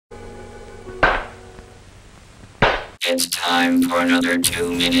It's time for another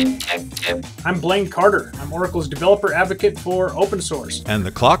 2-minute tech tip. I'm Blaine Carter. I'm Oracle's developer advocate for open source. And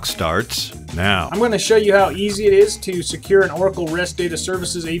the clock starts now. I'm going to show you how easy it is to secure an Oracle REST Data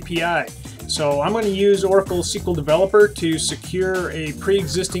Services API. So I'm going to use Oracle SQL Developer to secure a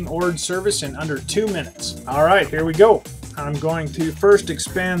pre-existing ORD service in under 2 minutes. All right, here we go. I'm going to first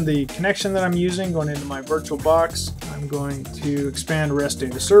expand the connection that I'm using, going into my virtual box. I'm going to expand REST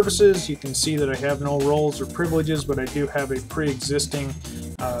Data Services. You can see that I have no roles or privileges, but I do have a pre-existing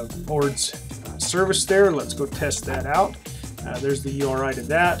ORDS service there. Let's go test that out. There's the URI to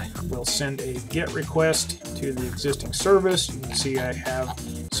that. We'll send a GET request to the existing service. You can see I have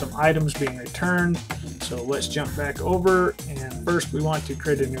some items being returned. So let's jump back over, and first we want to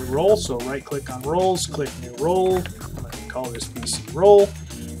create a new role. So right click on roles, click new role. I'm going to call this BC role,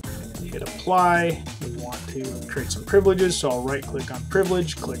 and hit apply. We want to create some privileges, so I'll right click on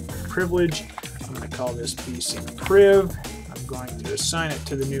privilege, click new privilege. I'm going to call this BC priv. I'm going to assign it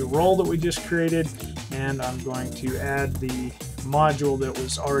to the new role that we just created, and I'm going to add the module that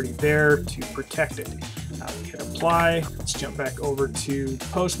was already there to protect it. We hit apply. Let's jump back over to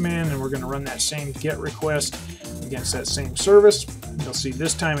Postman, and we're going to run that same GET request against that same service. You'll see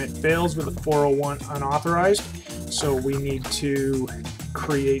this time it fails with a 401 unauthorized, so we need to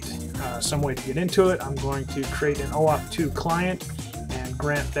create some way to get into it. I'm going to create an OAuth 2 client and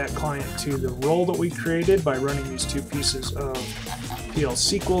grant that client to the role that we created by running these two pieces of PL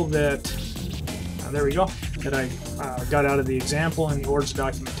SQL that there we go, that I got out of the example in the ORDS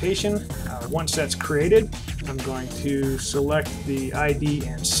documentation. Once that's created, I'm going to select the ID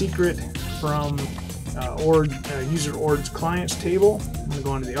and secret from user ORDS clients table. I'm going to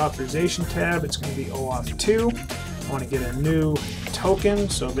go into the authorization tab. It's going to be OAuth 2. I want to get a new token.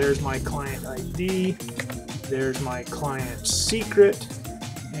 So there's my client ID. There's my client secret.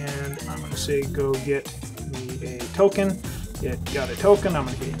 And I'm going to say go get me a token. It got a token. I'm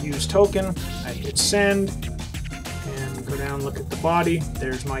going to hit use token. I hit send, and go down, look at the body.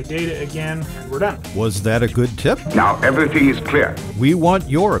 There's my data again, and we're done. Was that a good tip? Now everything is clear. We want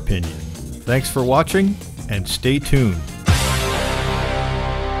your opinion. Thanks for watching, and stay tuned.